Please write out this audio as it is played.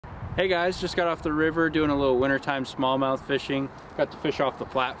Hey guys, just got off the river doing a little wintertime smallmouth fishing. Got to fish off the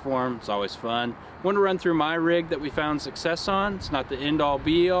platform, it's always fun. Want to run through my rig that we found success on. It's not the end all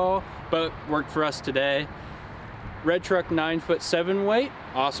be all, but worked for us today. Red Truck 9'7" weight,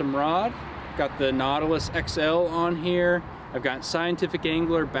 awesome rod. Got the Nautilus XL on here. I've got Scientific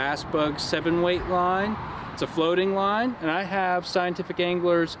Angler Bass Bug 7-weight line. It's a floating line, and I have Scientific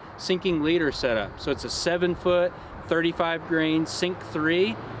Angler's sinking leader set up. So it's a 7-foot, 35 grain sink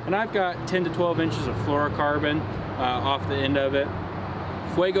 3, and I've got 10 to 12 inches of fluorocarbon off the end of it.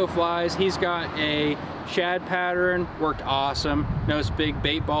 Fuego flies, he's got a shad pattern, worked awesome. Noticed big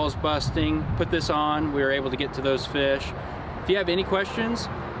bait balls busting. Put this on, we were able to get to those fish. If you have any questions,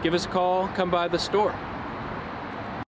 give us a call, come by the store.